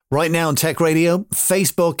Right now on Tech Radio,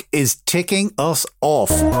 Facebook is ticking us off.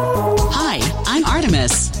 Hi, I'm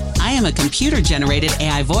Artemis. I am a computer-generated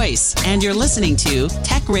AI voice, and you're listening to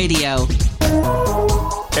Tech Radio.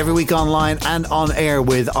 Every week online and on air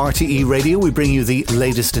with RTE Radio, we bring you the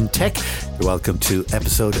latest in tech. You're welcome to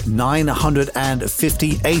episode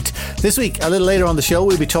 958. This week, a little later on the show,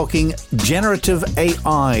 we'll be talking generative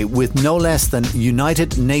AI with no less than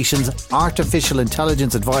United Nations Artificial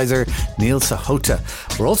Intelligence Advisor Neil Sahota.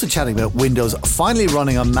 We're also chatting about Windows finally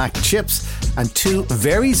running on Mac chips and two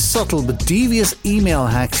very subtle but devious email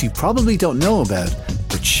hacks you probably don't know about,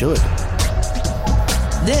 but should.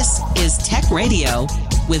 This is Tech Radio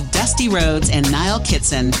with Dusty Rhodes and Niall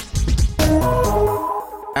Kitson.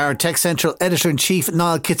 Our Tech Central Editor-in-Chief,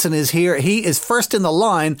 Niall Kitson, is here. He is first in the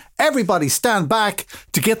line. Everybody stand back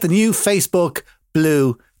to get the new Facebook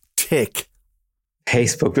blue tick.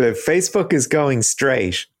 Facebook blue. Facebook is going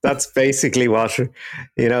straight. That's basically what, for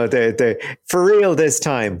real this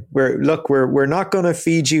time. We're not going to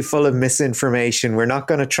feed you full of misinformation. We're not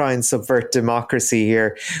going to try and subvert democracy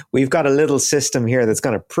here. We've got a little system here that's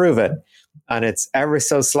going to prove it. And it's ever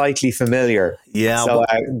so slightly familiar. Yeah. So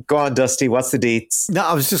go on, Dusty. What's the deets? No,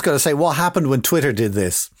 I was just going to say, what happened when Twitter did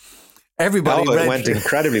this? Everybody it went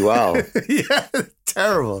incredibly well. Yeah,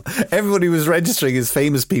 terrible. Everybody was registering as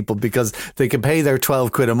famous people because they could pay their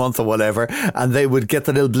 12 quid a month or whatever, and they would get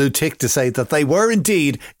the little blue tick to say that they were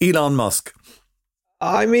indeed Elon Musk.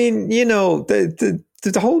 I mean, the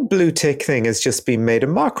whole blue tick thing has just been made a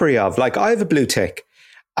mockery of. Like, I have a blue tick.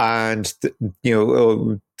 And,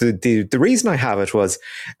 the reason I have it was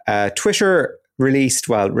Twitter released.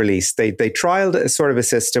 They trialed a sort of a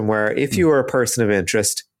system where if you were a person of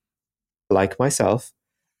interest, like myself,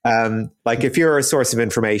 like if you're a source of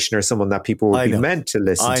information or someone that people would be meant to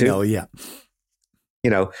listen to,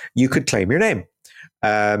 you could claim your name.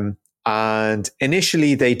 And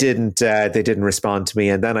initially they didn't respond to me.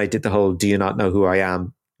 And then I did the whole, do you not know who I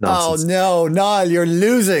am? Nonsense. Oh no, Niall, you're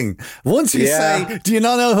losing. Once you say, do you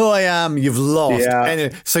not know who I am? You've lost. Yeah.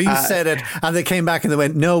 Anyway, so you said it and they came back and they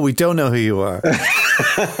went, no, we don't know who you are.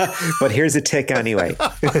 But here's a tick anyway.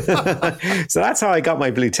 So that's how I got my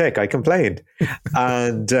blue tick. I complained.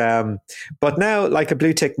 And but now, like, a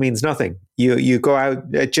blue tick means nothing. You go out,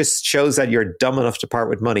 it just shows that you're dumb enough to part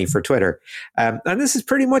with money for Twitter. And this is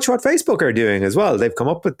pretty much what Facebook are doing as well. They've come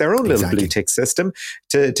up with their own little blue tick system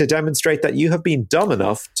to demonstrate that you have been dumb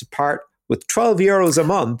enough to part with €12 a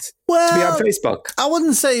month to be on Facebook. I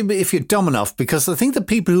wouldn't say if you're dumb enough, because I think the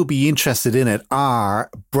people who'd be interested in it are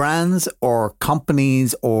brands or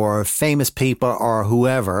companies or famous people or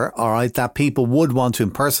whoever, all right, that people would want to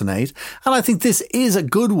impersonate. And I think this is a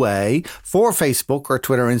good way for Facebook or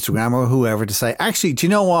Twitter or Instagram or whoever to say, actually, do you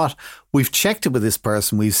know what? We've checked it with this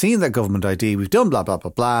person. We've seen their government ID. We've done blah, blah,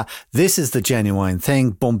 blah, blah. This is the genuine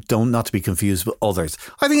thing. Not to be confused with others.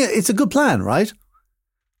 I think it's a good plan, right?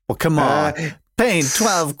 Well, come on. Paying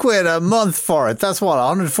 12 quid a month for it. That's what,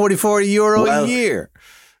 €144 a year.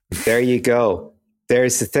 There you go.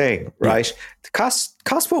 There's the thing, right? Yeah. The cost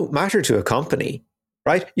won't matter to a company,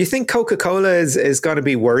 right? You think Coca-Cola is going to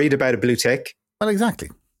be worried about a blue tick? Well, exactly.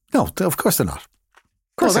 No, of course they're not.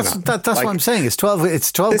 That's like, what I'm saying. It's 12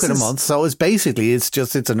 quid a month. So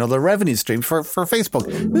it's another revenue stream for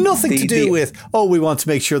Facebook. Nothing to do with, we want to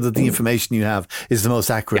make sure that the information you have is the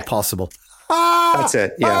most accurate possible. That's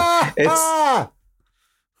it. Yeah.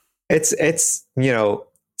 It's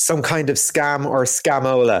some kind of scam or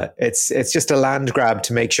scamola. It's just a land grab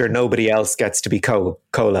to make sure nobody else gets to be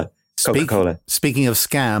Coca-Cola. Speaking of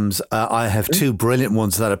scams, I have two brilliant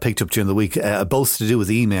ones that I picked up during the week, both to do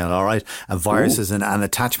with email, all right, and viruses and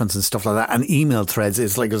attachments and stuff like that, and email threads.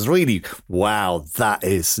 It's really, wow, that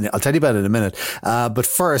is. I'll tell you about it in a minute. But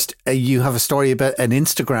first, you have a story about an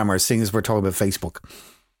Instagrammer, seeing as we're talking about Facebook.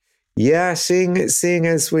 Yeah, seeing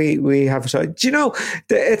as we have it. Do you know,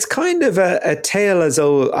 it's kind of a tale as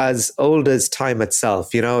old as time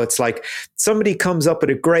itself. It's like somebody comes up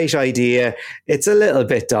with a great idea. It's a little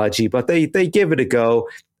bit dodgy, but they give it a go.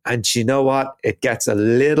 And you know what? It gets a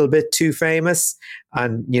little bit too famous.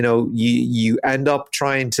 And, you end up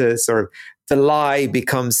trying to the lie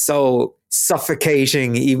becomes so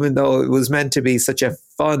suffocating, even though it was meant to be such a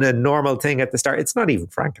fun and normal thing at the start. It's not even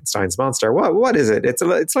Frankenstein's monster. What is it?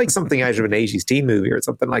 It's like something out of an 80s teen movie or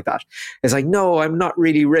something like that. It's like, no, I'm not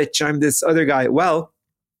really rich. I'm this other guy. Well,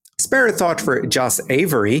 spare a thought for Joss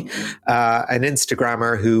Avery, an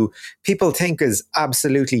Instagrammer who people think is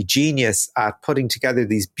absolutely genius at putting together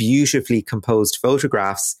these beautifully composed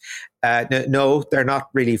photographs. No, they're not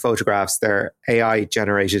really photographs. They're AI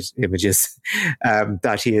generated images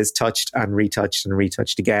that he has touched and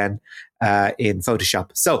retouched again. in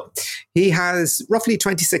Photoshop. So he has roughly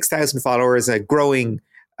 26,000 followers, a growing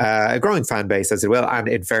fan base, as it will. And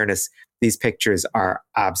in fairness, these pictures are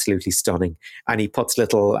absolutely stunning. And he puts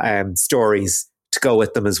little stories to go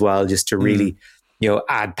with them as well, just to really,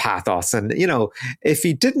 add pathos. And,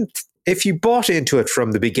 if you bought into it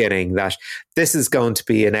from the beginning that this is going to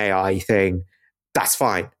be an AI thing, that's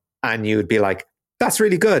fine. And you would be like, that's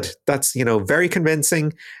really good. That's, very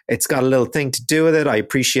convincing. It's got a little thing to do with it. I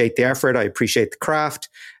appreciate the effort. I appreciate the craft.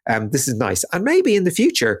 This is nice. And maybe in the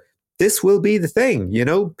future, this will be the thing.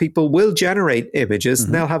 People will generate images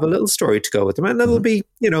and they'll have a little story to go with them. And it'll be,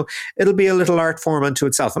 it'll be a little art form unto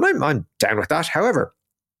itself. And I'm down with that. However,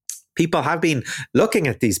 people have been looking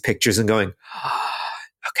at these pictures and going,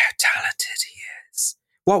 look how talented he is.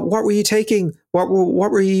 What were you taking? What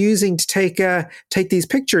were you using to take these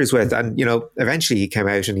pictures with? And eventually he came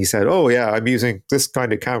out and he said, "Oh yeah, I'm using this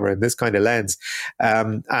kind of camera and this kind of lens."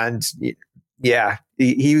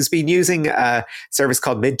 He's been using a service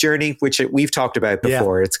called Midjourney, which we've talked about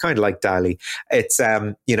before. Yeah. It's kind of like DALL-E. It's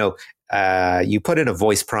you put in a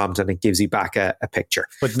voice prompt and it gives you back a picture,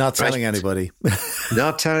 but not telling anybody.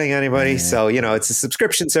 Not telling anybody. Yeah. So it's a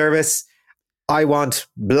subscription service. I want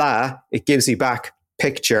blah. It gives you back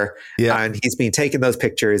picture, and he's been taking those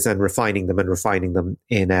pictures and refining them in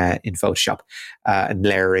Photoshop and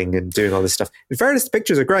layering and doing all this stuff. In fairness, the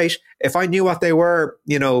pictures are great. If I knew what they were,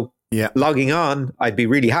 logging on, I'd be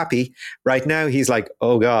really happy. Right now, he's like,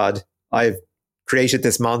 "Oh God, I've created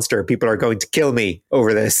this monster. People are going to kill me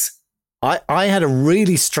over this." I had a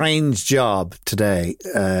really strange job today,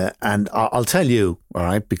 and I'll tell you, all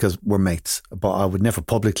right, because we're mates, but I would never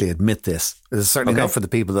publicly admit this. It's certainly not for the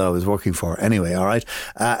people that I was working for. Anyway, all right,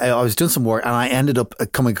 I was doing some work and I ended up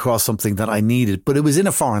coming across something that I needed, but it was in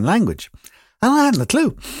a foreign language. And I hadn't a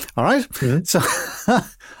clue, all right? Mm-hmm. So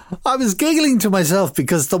I was giggling to myself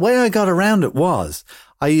because the way I got around it was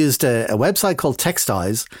I used a website called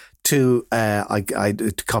Textize to I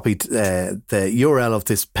copied the URL of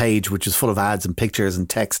this page, which is full of ads and pictures and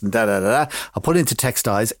text and I put it into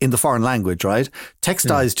Textize in the foreign language, right?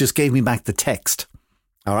 Textize just gave me back the text.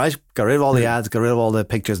 All right, got rid of all the ads, got rid of all the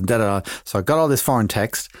pictures and So I got all this foreign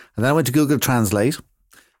text, and then I went to Google Translate.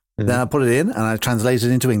 Then I put it in and I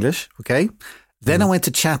translated it into English. Okay. Then I went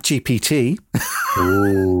to ChatGPT.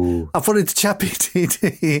 I put it to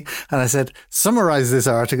ChatGPT and I said, summarize this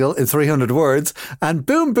article in 300 words, and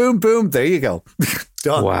boom, boom, boom. There you go.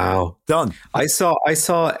 Done. Wow. Done. I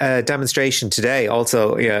saw a demonstration today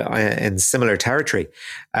also in similar territory.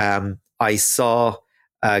 I saw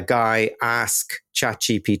a guy ask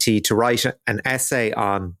ChatGPT to write an essay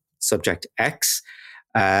on subject X.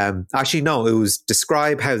 Actually, no, it was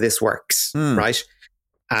describe how this works, right?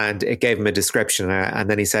 And it gave him a description. And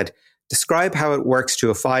then he said, describe how it works to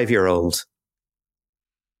a 5-year-old.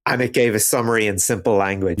 And it gave a summary in simple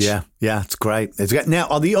language. Yeah, it's great. It's great. Now,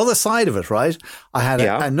 on the other side of it, right, I had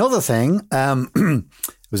another thing. It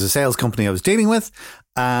was a sales company I was dealing with.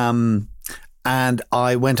 And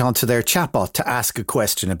I went onto their chatbot to ask a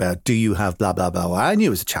question about, do you have blah, blah, blah. I knew it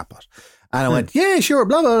was a chatbot. And I went, yeah, sure,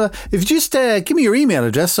 blah, blah, blah. If you just give me your email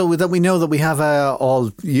address so that we know that we have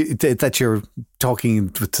that you're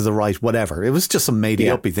talking to the right whatever. It was just some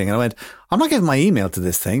made-uppy thing. And I went, I'm not giving my email to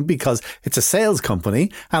this thing because it's a sales company.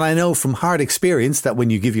 And I know from hard experience that when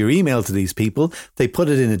you give your email to these people, they put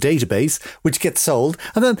it in a database, which gets sold.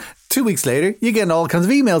 And then 2 weeks later, you're getting all kinds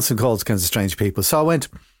of emails from all kinds of strange people. So I went,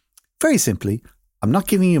 very simply, I'm not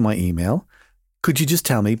giving you my email. Could you just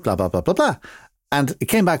tell me blah, blah, blah, blah, blah. And it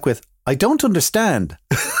came back with, I don't understand.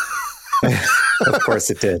 Of course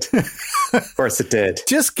it did. Of course it did.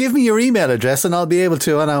 Just give me your email address and I'll be able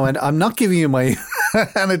to. And I went, I'm not giving you my...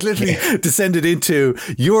 and it literally descended into,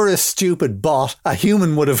 you're a stupid bot. A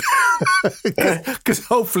human would have... Because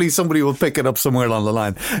hopefully somebody will pick it up somewhere along the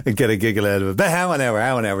line and get a giggle out of it. But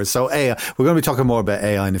however. So AI, we're going to be talking more about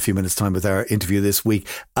AI in a few minutes' time with our interview this week.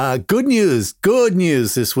 Good news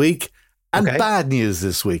this week and bad news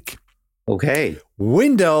this week. Okay.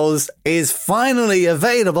 Windows is finally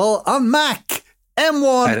available on Mac.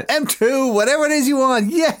 M1, M2, whatever it is you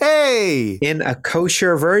want. Yay! In a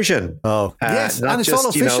kosher version. Oh, yes. And it's all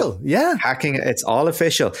official. Hacking, it's all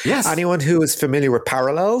official. Yes. Anyone who is familiar with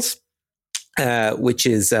Parallels, which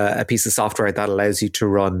is a piece of software that allows you to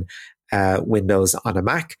run Windows on a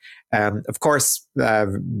Mac. Of course,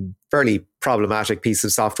 fairly problematic piece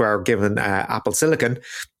of software given Apple Silicon,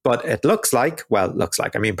 but it looks like,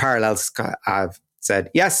 I mean, Parallels have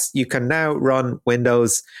said, yes, you can now run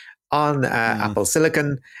Windows on Apple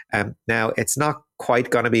Silicon. Now, it's not quite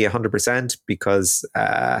going to be 100% because,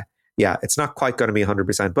 it's not quite going to be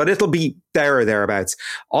 100%, but it'll be there or thereabouts.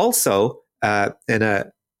 Also, in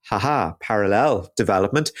a parallel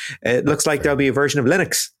development. It looks like there'll be a version of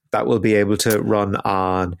Linux that will be able to run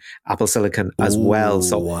on Apple Silicon as well.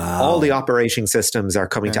 So all the operating systems are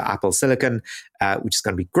coming to Apple Silicon, which is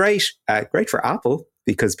going to be great. Great for Apple,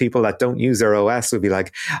 because people that don't use their OS will be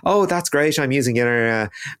like, oh, that's great, I'm using it.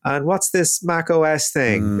 And what's this Mac OS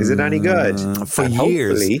thing? Is it any good?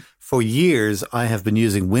 For years, I have been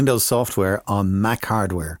using Windows software on Mac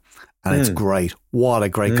hardware. And it's great. What a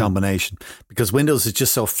great combination. Because Windows is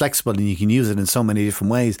just so flexible and you can use it in so many different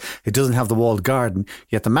ways. It doesn't have the walled garden,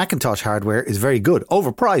 yet the Macintosh hardware is very good.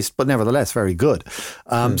 Overpriced, but nevertheless very good.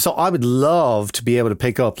 So I would love to be able to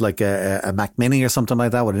pick up like a Mac Mini or something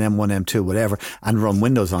like that with an M1, M2, whatever, and run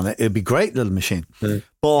Windows on it. It'd be a great little machine.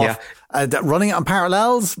 But running it on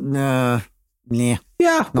Parallels, Yeah,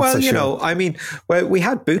 well, you know, I mean, we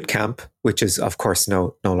had Boot Camp, which is, of course,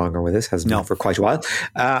 no longer with us, hasn't been for quite a while,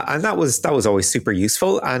 and that was always super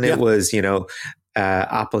useful. And it was, you know,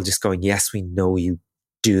 Apple just going, yes, we know you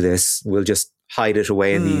do this. We'll just hide it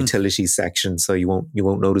away in the utilities section, so you won't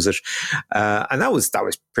notice it. And that was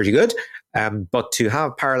pretty good. But to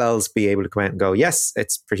have Parallels be able to come out and go, yes,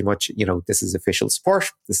 it's pretty much, you know, this is official support.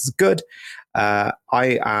 This is good.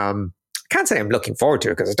 Can't say I'm looking forward to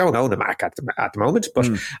it because I don't own a Mac at the moment, but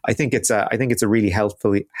I think it's a really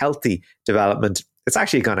healthy development. It's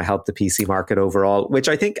actually going to help the PC market overall, which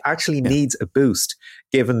I think actually needs a boost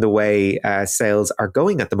given the way sales are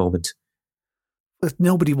going at the moment. But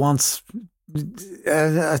nobody wants.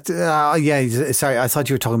 Sorry, I thought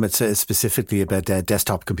you were talking about specifically about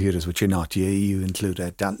desktop computers, which you're not. You include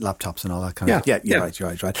laptops and all that kind of. Yeah, you're right.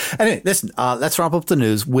 Anyway, listen. Let's wrap up the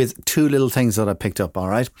news with two little things that I picked up. All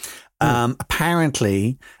right.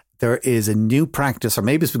 Apparently, there is a new practice, or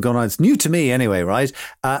maybe it's been going on. It's new to me anyway, right?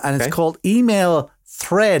 And it's called email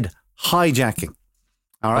thread hijacking.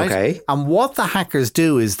 All right. Okay. And what the hackers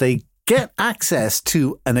do is they get access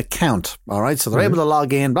to an account. All right. So they're able to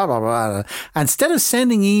log in, blah, blah, blah. Instead of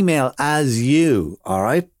sending email as you, all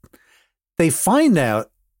right, they find out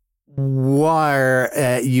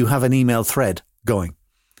where you have an email thread going.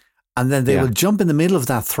 And then they will jump in the middle of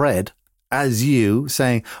that thread as you,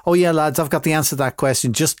 saying, oh yeah, lads, I've got the answer to that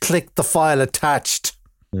question. Just click the file attached.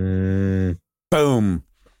 Boom.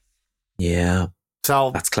 Yeah.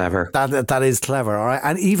 So that's clever. That is clever. All right.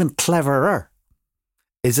 And even cleverer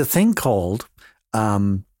is a thing called,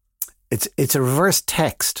 it's a reverse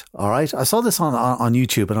text. All right. I saw this on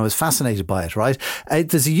YouTube and I was fascinated by it. Right.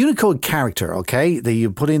 There's a Unicode character. Okay. That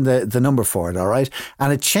you put in the number for it. All right.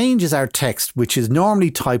 And it changes our text, which is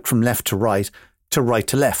normally typed from left to right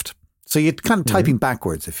to left. So you're kind of typing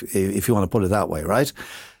backwards, if you want to put it that way, right?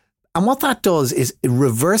 And what that does is it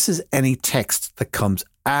reverses any text that comes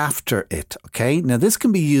after it, okay? Now, this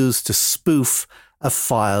can be used to spoof a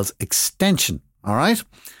file's extension, all right?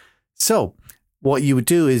 So what you would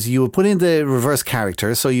do is you would put in the reverse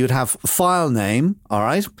character, so you'd have file name, all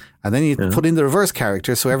right? And then you put in the reverse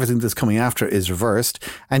character, so everything that's coming after is reversed.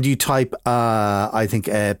 And you type, I think,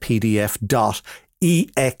 pdf.exe.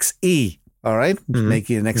 All right,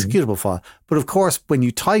 making an executable file. But of course, when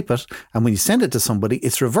you type it and when you send it to somebody,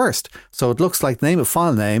 it's reversed. So it looks like the name of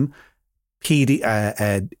file name,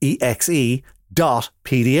 exe.pdf.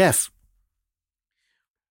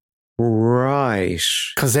 Right.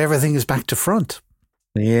 Because everything is back to front.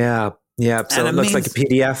 Yeah. Yeah, so it looks like a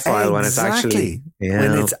PDF file when it's actually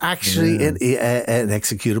an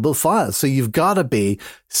executable file. So you've got to be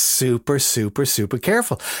super, super, super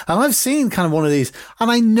careful. And I've seen kind of one of these,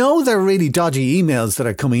 and I know they're really dodgy emails that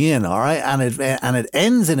are coming in, all right, and it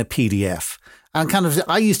ends in a PDF. And kind of,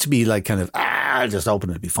 I used to be like I'll just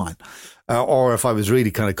open it, it'll be fine. Or if I was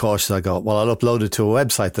really kind of cautious, I go, well, I'll upload it to a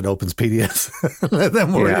website that opens PDFs. Let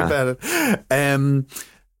them worry about it.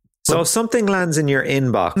 So if something lands in your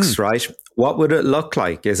inbox, right, what would it look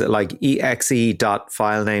like? Is it like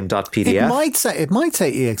exe.filename.pdf? It might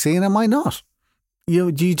say exe and it might not.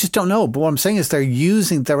 You just don't know. But what I'm saying is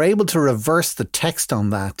they're able to reverse the text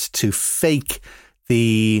on that to fake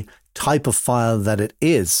the type of file that it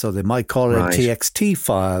is. So they might call it a TXT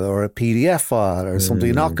file or a PDF file or something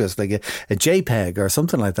innocuous like a JPEG or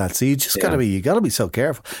something like that. So you just gotta be so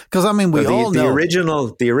careful. Because I mean,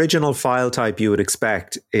 the original file type you would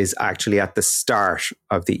expect is actually at the start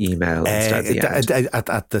of the email instead of the end.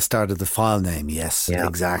 At the start of the file name. Yes,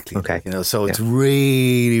 exactly. Okay. You know, so it's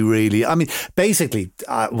really, really, I mean, basically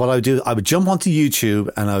what I would do, I would jump onto YouTube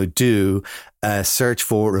and I would do search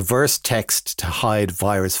for reverse text to hide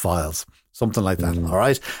virus files, something like that. All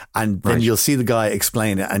right. And then you'll see the guy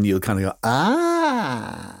explain it and you'll kind of go,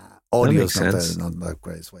 audio's not the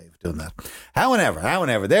greatest way of doing that.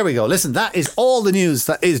 However, there we go. Listen, that is all the news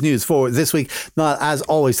that is news for this week. Now, as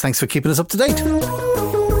always, thanks for keeping us up to date.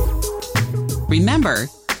 Remember,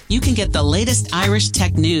 you can get the latest Irish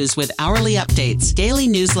tech news with hourly updates, daily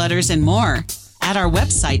newsletters, and more at our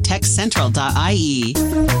website, techcentral.ie.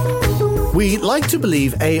 We like to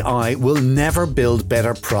believe AI will never build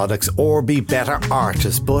better products or be better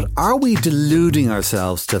artists, but are we deluding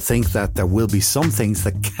ourselves to think that there will be some things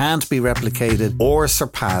that can't be replicated or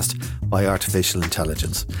surpassed by artificial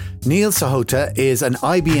intelligence? Neil Sahota is an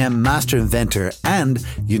IBM Master Inventor and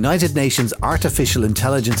United Nations Artificial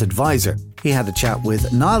Intelligence Advisor. He had a chat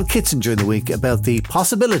with Niall Kitson during the week about the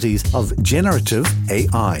possibilities of generative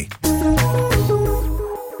AI.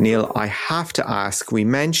 Neil, I have to ask, we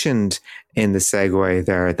mentioned in the segue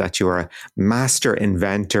there that you're a master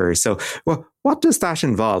inventor. So what does that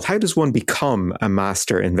involve? How does one become a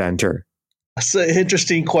master inventor? That's an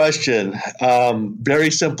interesting question. Very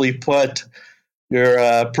simply put, you're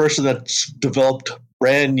a person that's developed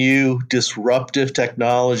brand new disruptive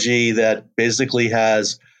technology that basically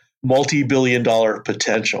has multi-billion-dollar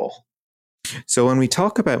potential. So when we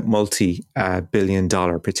talk about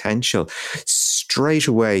multi-billion-dollar potential, straight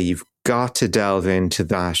away you've got to delve into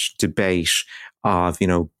that debate of,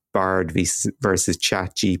 Bard versus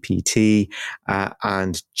ChatGPT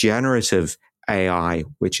and generative AI,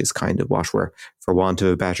 which is kind of what we're, for want of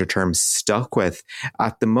a better term, stuck with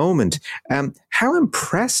at the moment. How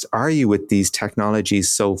impressed are you with these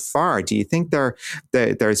technologies so far? Do you think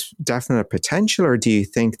there's definite potential, or do you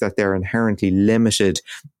think that they're inherently limited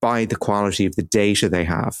by the quality of the data they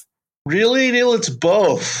have? Really, Neil, it's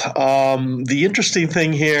both. The interesting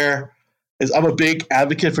thing here is I'm a big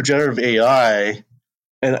advocate for generative AI,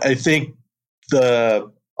 and I think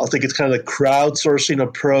it's kind of the crowdsourcing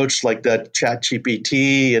approach like that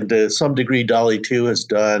ChatGPT and to some degree DALL-E 2 has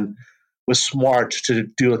done was smart to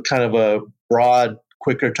do a kind of a broad,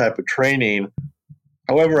 quicker type of training.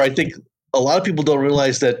 However, I think a lot of people don't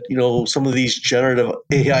realize that, some of these generative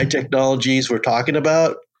AI technologies we're talking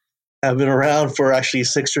about have been around for actually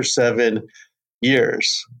 6 or 7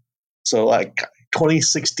 years. So like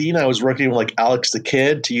 2016, I was working with like Alex the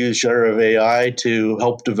Kid to use generative AI to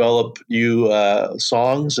help develop new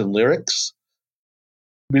songs and lyrics.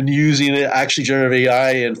 Been using it, actually generative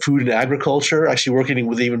AI in food and agriculture, actually working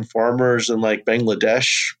with even farmers in like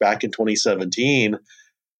Bangladesh back in 2017.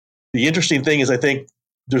 The interesting thing is I think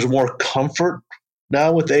there's more comfort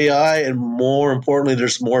now with AI, and more importantly,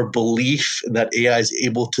 there's more belief in that AI is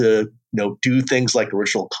able to do things like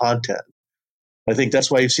original content. I think that's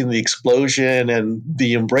why you've seen the explosion and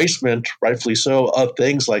the embracement, rightfully so, of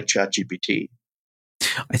things like ChatGPT.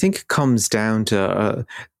 I think it comes down to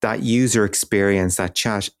that user experience. That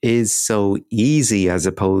chat is so easy as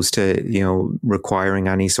opposed to, requiring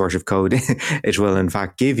any sort of code. It will, in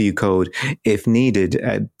fact, give you code if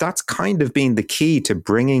needed. That's kind of been the key to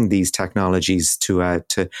bringing these technologies to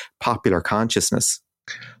popular consciousness.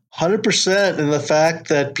 100%. And the fact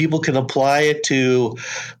that people can apply it to,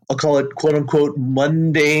 I'll call it quote unquote,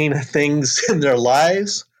 mundane things in their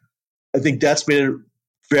lives, I think that's made it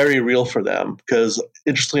very real for them. Because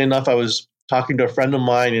interestingly enough, I was talking to a friend of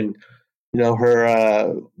mine, and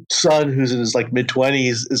her son, who's in his like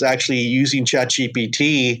mid-20s, is actually using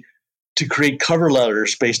ChatGPT to create cover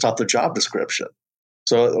letters based off the job description.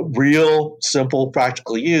 So real, simple,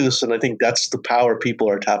 practical use. And I think that's the power people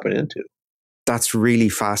are tapping into. That's really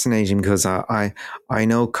fascinating, because I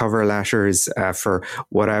know cover letters for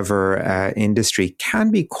whatever industry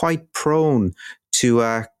can be quite prone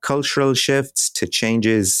to cultural shifts, to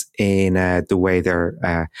changes in the way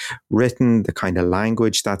they're written, the kind of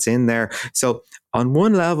language that's in there. So on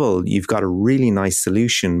one level, you've got a really nice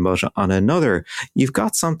solution, but on another, you've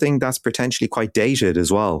got something that's potentially quite dated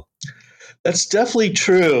as well. That's definitely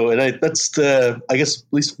true. And that's I guess,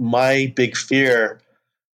 at least my big fear.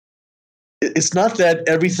 It's not that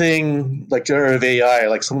everything like generative AI,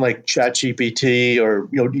 like something like ChatGPT or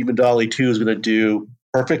even DALL-E 2 is going to do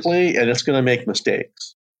perfectly, and it's going to make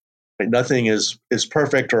mistakes. Right? Nothing is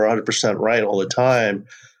perfect or 100% right all the time.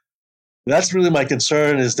 That's really my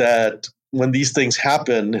concern, is that when these things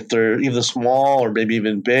happen, if they're either small or maybe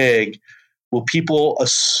even big, will people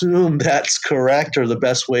assume that's correct or the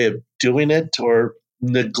best way of doing it, or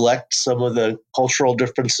neglect some of the cultural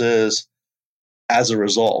differences as a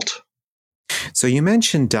result? So you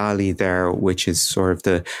mentioned DALL-E there, which is sort of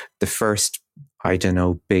the first,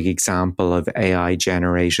 big example of AI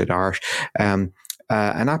generated art. An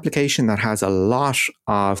application that has a lot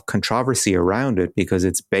of controversy around it, because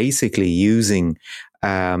it's basically using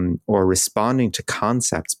or responding to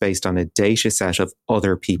concepts based on a data set of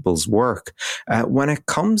other people's work. When it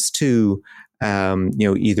comes to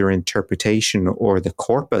either interpretation or the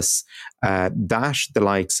corpus that the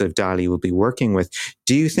likes of DALL-E will be working with.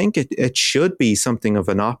 Do you think it should be something of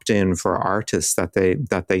an opt-in for artists that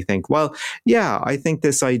they think, well, yeah, I think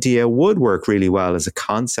this idea would work really well as a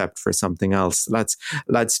concept for something else.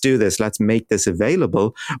 Let's do this. Let's make this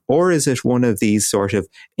available. Or is it one of these sort of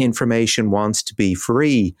information wants to be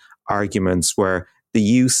free arguments where the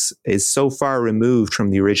use is so far removed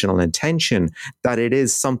from the original intention that it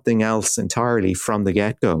is something else entirely from the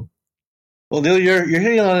get-go? Well, Neil, you're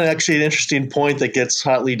hitting on actually an interesting point that gets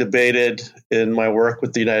hotly debated in my work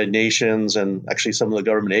with the United Nations and actually some of the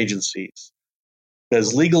government agencies.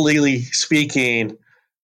 Because legally speaking,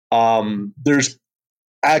 there's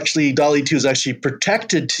actually DALL-E 2 is actually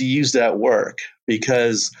protected to use that work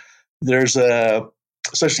because there's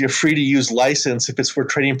essentially a free to use license if it's for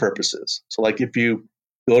training purposes. So like if you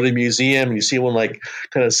go to a museum and you see one like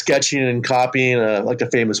kind of sketching and copying like a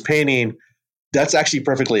famous painting, that's actually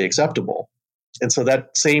perfectly acceptable. And so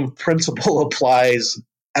that same principle applies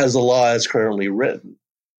as the law is currently written.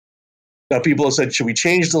 Now, people have said, should we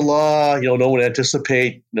change the law? No one would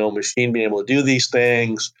anticipate machine being able to do these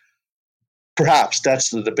things. Perhaps that's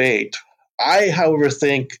the debate. I, however,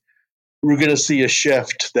 think we're going to see a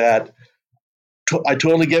shift that I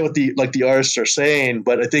totally get what the artists are saying,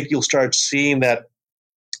 but I think you'll start seeing that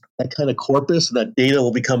kind of corpus, that data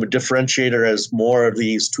will become a differentiator as more of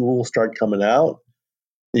these tools start coming out.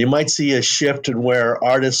 You might see a shift in where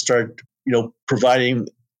artists start, providing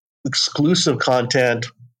exclusive content,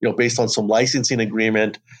 based on some licensing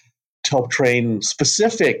agreement to help train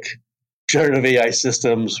specific generative AI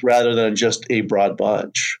systems rather than just a broad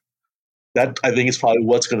bunch. That, I think, is probably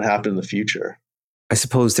what's going to happen in the future. I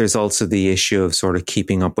suppose there's also the issue of sort of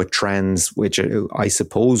keeping up with trends, which I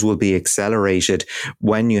suppose will be accelerated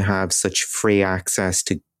when you have such free access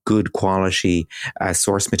to good quality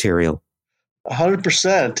source material.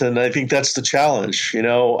 100%. And I think that's the challenge.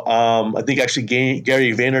 I think actually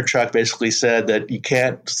Gary Vaynerchuk basically said that you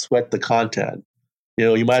can't sweat the content.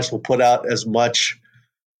 You might as well put out as much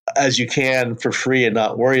as you can for free and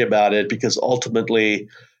not worry about it, because ultimately,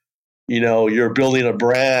 you're building a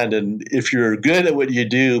brand. And if you're good at what you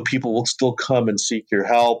do, people will still come and seek your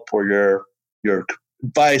help or your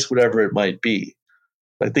advice, whatever it might be.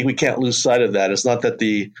 I think we can't lose sight of that. It's not that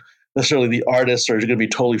necessarily the artists are going to be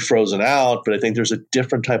totally frozen out, but I think there's a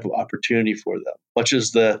different type of opportunity for them. Much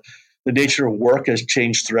as the nature of work has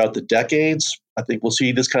changed throughout the decades, I think we'll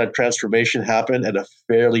see this kind of transformation happen at a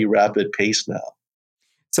fairly rapid pace now.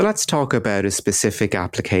 So let's talk about a specific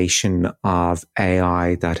application of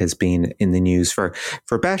AI that has been in the news for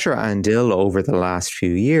better and ill over the last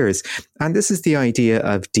few years. And this is the idea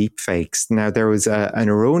of deepfakes. Now, there was an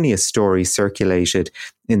erroneous story circulated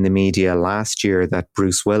in the media last year that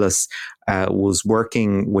Bruce Willis was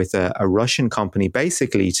working with a Russian company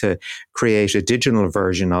basically to create a digital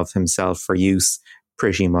version of himself for use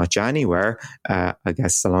pretty much anywhere, I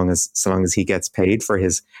guess, so long as he gets paid for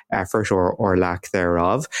his effort or lack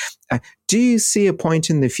thereof. Do you see a point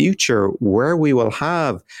in the future where we will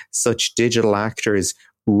have such digital actors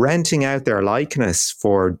renting out their likeness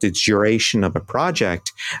for the duration of a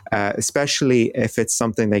project, especially if it's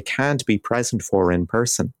something they can't be present for in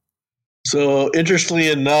person? So interestingly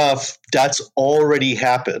enough, that's already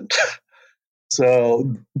happened.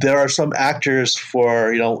 So there are some actors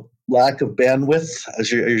for, lack of bandwidth,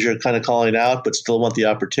 as you're kind of calling out, but still want the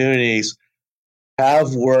opportunities,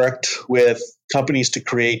 have worked with companies to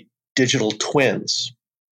create digital twins.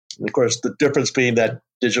 And of course, the difference being that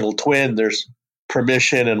digital twin, there's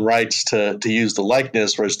permission and rights to use the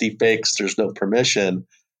likeness, whereas deepfakes, there's no permission.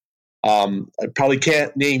 I probably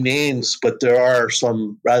can't name names, but there are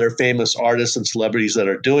some rather famous artists and celebrities that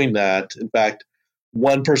are doing that. In fact,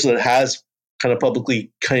 one person that has kind of publicly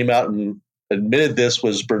came out and admitted this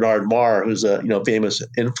was Bernard Marr, who's a famous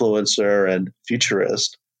influencer and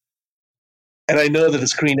futurist. And I know that the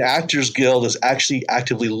Screen Actors Guild is actually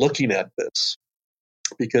actively looking at this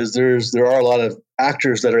because there are a lot of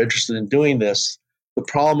actors that are interested in doing this. The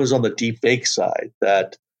problem is on the deepfake side,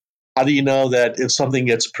 that how do you know that if something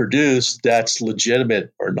gets produced, that's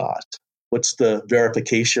legitimate or not? What's the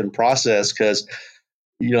verification process? Because,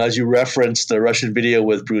 as you referenced the Russian video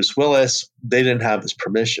with Bruce Willis, they didn't have his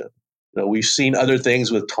permission. We've seen other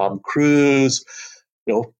things with Tom Cruise,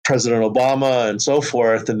 President Obama, and so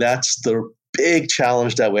forth, and that's the big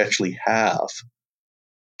challenge that we actually have.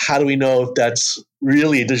 How do we know if that's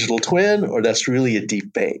really a digital twin or that's really a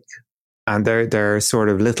deep fake? And there are sort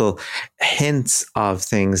of little hints of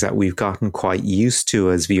things that we've gotten quite used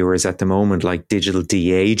to as viewers at the moment, like digital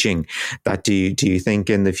de-aging. That do you think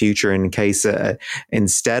in the future, in case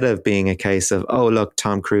instead of being a case of, oh look,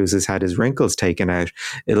 Tom Cruise has had his wrinkles taken out,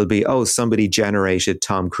 it'll be, oh, somebody generated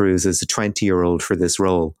Tom Cruise as a 20-year-old for this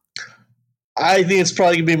role? I think it's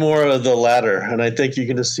probably going to be more of the latter, and I think you're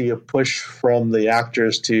going to see a push from the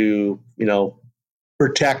actors to,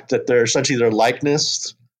 protect that essentially their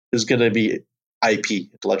likeness is going to be IP,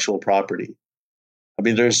 intellectual property. I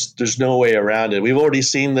mean, there's no way around it. We've already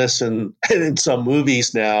seen this in some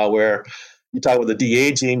movies now where you talk about the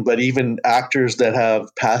de-aging, but even actors that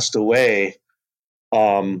have passed away,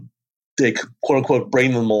 they quote unquote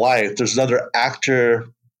bring them alive. There's another actor,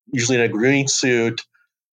 usually in a green suit,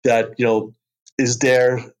 that is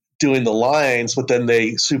there doing the lines, but then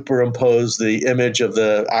they superimpose the image of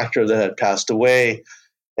the actor that had passed away.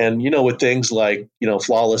 And, with things like,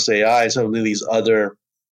 Flawless AI, some of these other,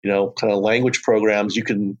 kind of language programs, you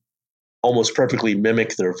can almost perfectly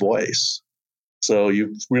mimic their voice. So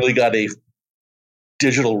you've really got a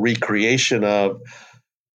digital recreation of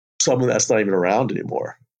someone that's not even around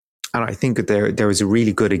anymore. And I think that there was a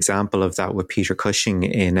really good example of that with Peter Cushing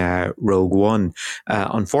in Rogue One.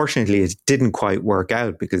 Unfortunately, it didn't quite work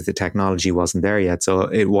out because the technology wasn't there yet. So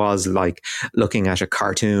it was like looking at a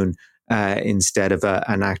cartoon instead of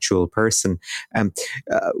an actual person.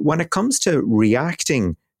 When it comes to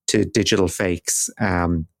reacting to digital fakes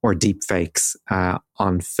or deep fakes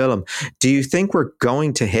on film, do you think we're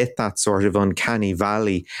going to hit that sort of uncanny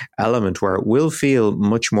valley element where it will feel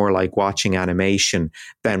much more like watching animation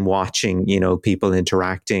than watching, people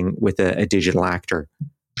interacting with a digital actor?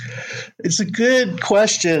 It's a good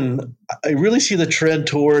question. I really see the trend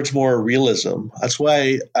towards more realism. That's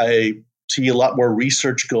why I see a lot more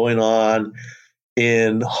research going on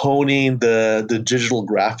in honing the digital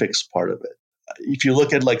graphics part of it. If you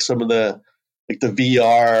look at like some of the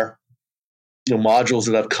VR modules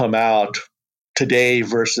that have come out today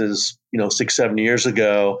versus 6-7 years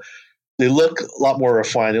ago, they look a lot more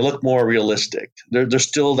refined. They look more realistic. There's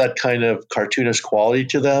still that kind of cartoonish quality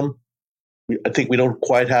to them. I think we don't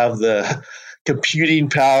quite have the computing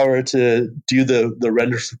power to do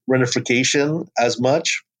the rendification as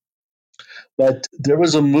much. But there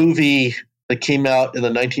was a movie that came out in the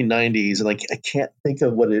 1990s, and I can't think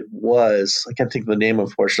of what it was. I can't think of the name,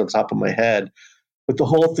 unfortunately, off the top of my head. But the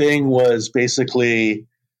whole thing was basically,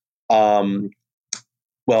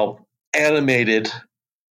 animated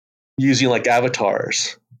using like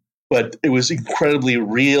avatars. But it was incredibly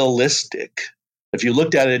realistic. If you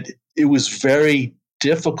looked at it, it was very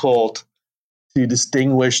difficult to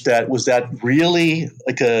distinguish that. Was that really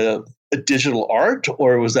like a digital art,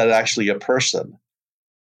 or was that actually a person?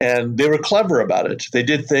 And they were clever about it. They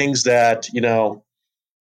did things that,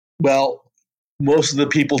 most of the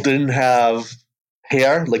people didn't have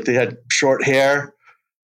hair, like they had short hair,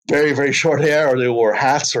 very, very short hair, or they wore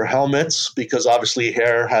hats or helmets because obviously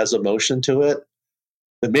hair has emotion to it.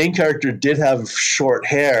 The main character did have short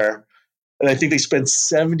hair, and I think they spent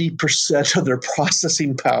 70% of their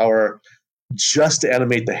processing power just to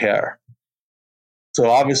animate the hair. So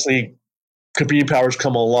obviously, computing power's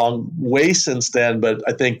come a long way since then, but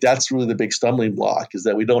I think that's really the big stumbling block, is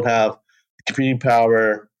that we don't have computing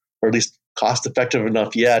power, or at least cost effective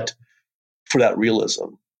enough yet, for that realism.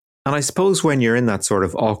 And I suppose when you're in that sort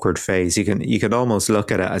of awkward phase, you can almost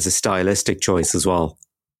look at it as a stylistic choice as well.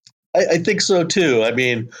 I think so too. I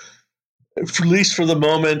mean, at least for the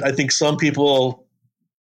moment, I think some people,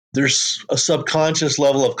 there's a subconscious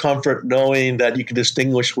level of comfort knowing that you can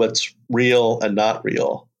distinguish what's real and not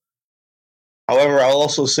real. However, I'll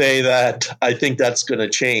also say that I think that's going to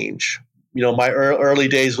change. My early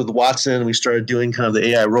days with Watson, we started doing kind of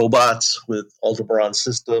the AI robots with Aldebaran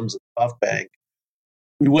Systems and SoftBank.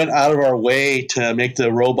 We went out of our way to make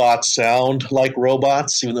the robots sound like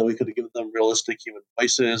robots, even though we could have given them realistic human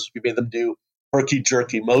voices. We made them do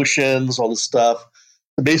herky-jerky motions, all this stuff,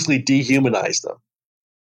 to basically dehumanize them.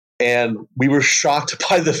 And we were shocked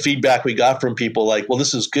by the feedback we got from people like, well,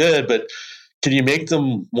 this is good, but can you make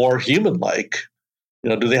them more human-like?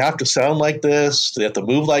 Do they have to sound like this? Do they have to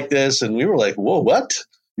move like this? And we were like, whoa, what?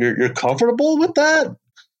 You're comfortable with that?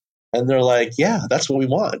 And they're like, yeah, that's what we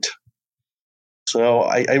want. So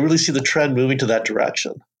I really see the trend moving to that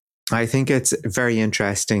direction. I think it's very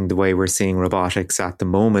interesting the way we're seeing robotics at the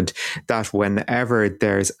moment, that whenever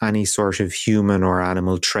there's any sort of human or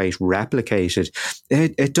animal trait replicated,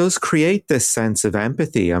 it does create this sense of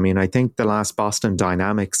empathy. I mean, I think the last Boston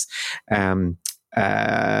Dynamics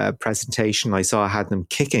presentation I saw had them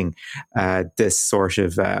kicking this sort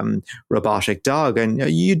of robotic dog, and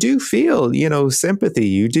you do feel, sympathy.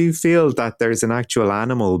 You do feel that there's an actual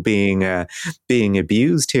animal being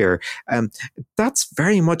abused here. That's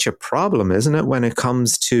very much a problem, isn't it, when it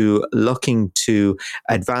comes to looking to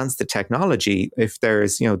advance the technology? If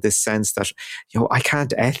there's this sense that I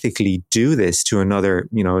can't ethically do this to another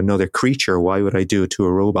creature, why would I do it to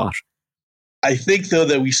a robot? I think, though,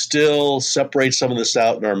 that we still separate some of this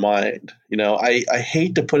out in our mind. I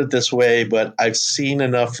hate to put it this way, but I've seen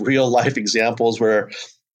enough real life examples where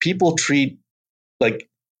people treat like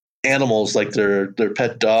animals, like their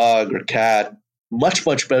pet dog or cat, much,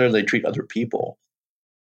 much better than they treat other people.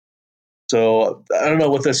 So I don't know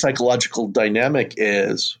what the psychological dynamic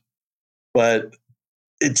is, but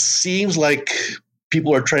it seems like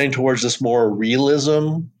people are trending towards this more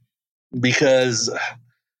realism because,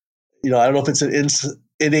 I don't know if it's an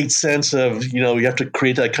innate sense of, you have to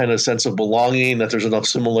create that kind of sense of belonging, that there's enough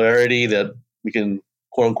similarity that we can,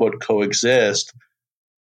 quote unquote, coexist,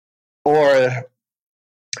 or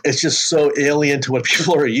it's just so alien to what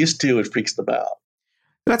people are used to, it freaks them out.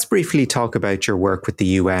 Let's briefly talk about your work with the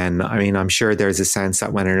UN. I mean, I'm sure there's a sense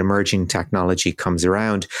that when an emerging technology comes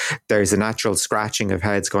around, there's a natural scratching of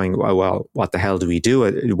heads going, well, what the hell do we do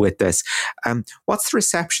with this? What's the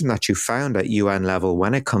reception that you found at UN level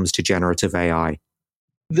when it comes to generative AI?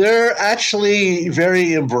 They're actually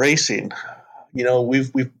very embracing.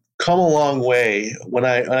 We've come a long way. When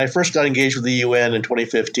I first got engaged with the UN in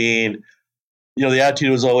 2015, the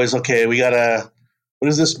attitude was always, okay, what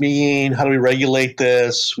does this mean? How do we regulate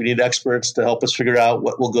this? We need experts to help us figure out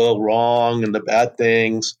what will go wrong and the bad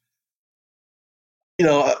things.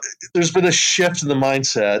 There's been a shift in the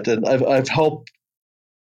mindset, and I've helped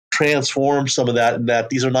transform some of that, in that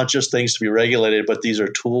these are not just things to be regulated, but these are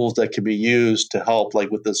tools that can be used to help, like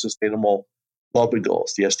with the Sustainable Development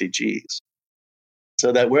Goals, the SDGs.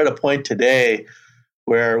 So that we're at a point today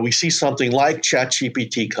where we see something like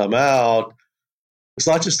ChatGPT come out. It's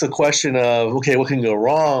not just a question of, okay, what can go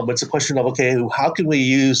wrong, but it's a question of, okay, how can we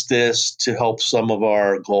use this to help some of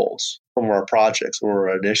our goals, some of our projects, or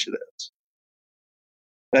our initiatives?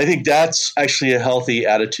 And I think that's actually a healthy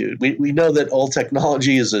attitude. We know that all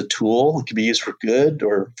technology is a tool. It can be used for good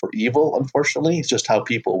or for evil, unfortunately. It's just how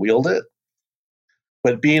people wield it.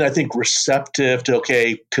 But being, I think, receptive to,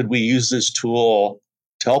 okay, could we use this tool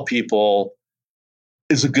to help people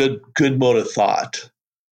is a good mode of thought.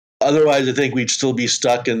 Otherwise, I think we'd still be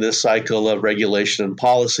stuck in this cycle of regulation and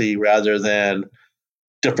policy rather than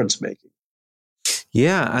difference making.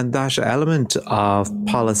 Yeah, and that element of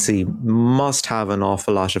policy must have an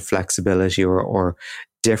awful lot of flexibility or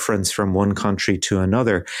difference from one country to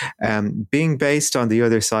another. Being based on the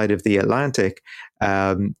other side of the Atlantic,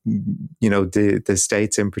 the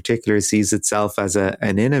States in particular sees itself as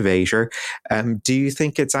an innovator. Do you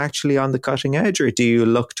think it's actually on the cutting edge, or do you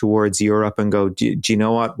look towards Europe and go, do you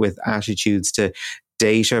know what, with attitudes to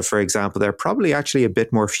data, for example, they're probably actually a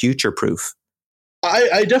bit more future-proof?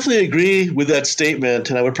 I definitely agree with that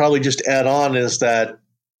statement, and I would probably just add on is that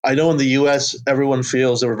I know in the U.S. everyone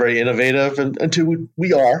feels that we're very innovative, and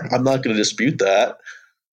we are. I'm not going to dispute that.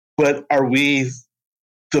 But are we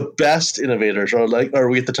the best innovators, or are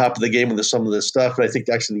we at the top of the game with some of this stuff? And I think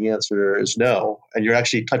actually the answer is no. And you're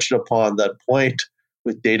actually touching upon that point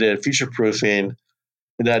with data and future proofing,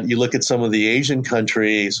 in that you look at some of the Asian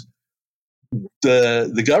countries,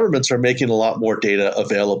 the governments are making a lot more data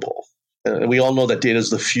available. And we all know that data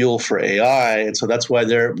is the fuel for AI. And so that's why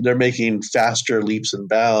they're making faster leaps and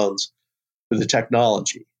bounds with the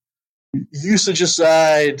technology. Usage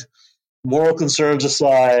aside, moral concerns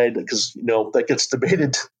aside, because that gets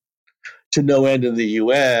debated to no end in the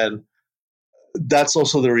UN, that's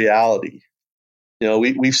also the reality.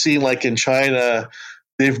 We've seen, like in China,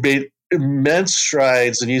 they've made immense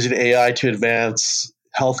strides in using AI to advance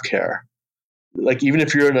healthcare. Like even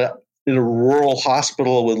if you're in a rural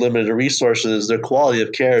hospital with limited resources, their quality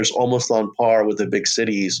of care is almost on par with the big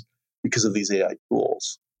cities because of these AI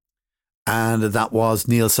tools. And that was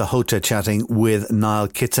Neil Sahota chatting with Niall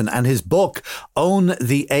Kitson. And his book, Own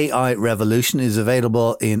the AI Revolution, is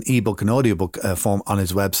available in ebook and audiobook form on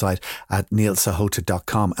his website at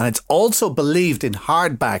neilsahota.com. And it's also believed in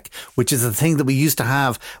hardback, which is the thing that we used to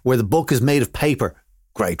have where the book is made of paper.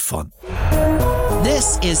 Great fun.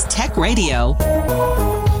 This is Tech Radio.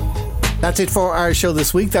 That's it for our show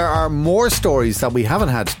this week. There are more stories that we haven't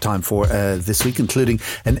had time for this week, including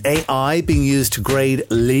an AI being used to grade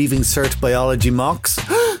Leaving Cert biology mocks,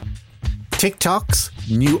 TikTok's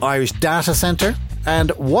new Irish data centre,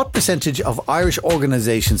 and what percentage of Irish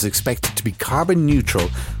organisations expected to be carbon neutral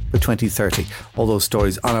by 2030. All those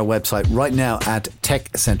stories on our website right now at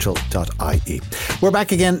techcentral.ie. We're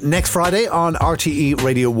back again next Friday on RTE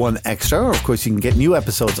Radio 1 Extra. Of course, you can get new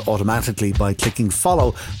episodes automatically by clicking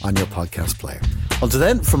follow on your podcast player. Until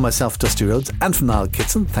then, from myself, Dusty Rhodes, and from Niall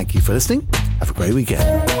Kitson, thank you for listening. Have a great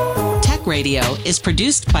weekend. Tech Radio is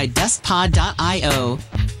produced by dustpod.io.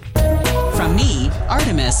 From me,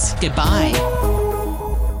 Artemis, goodbye.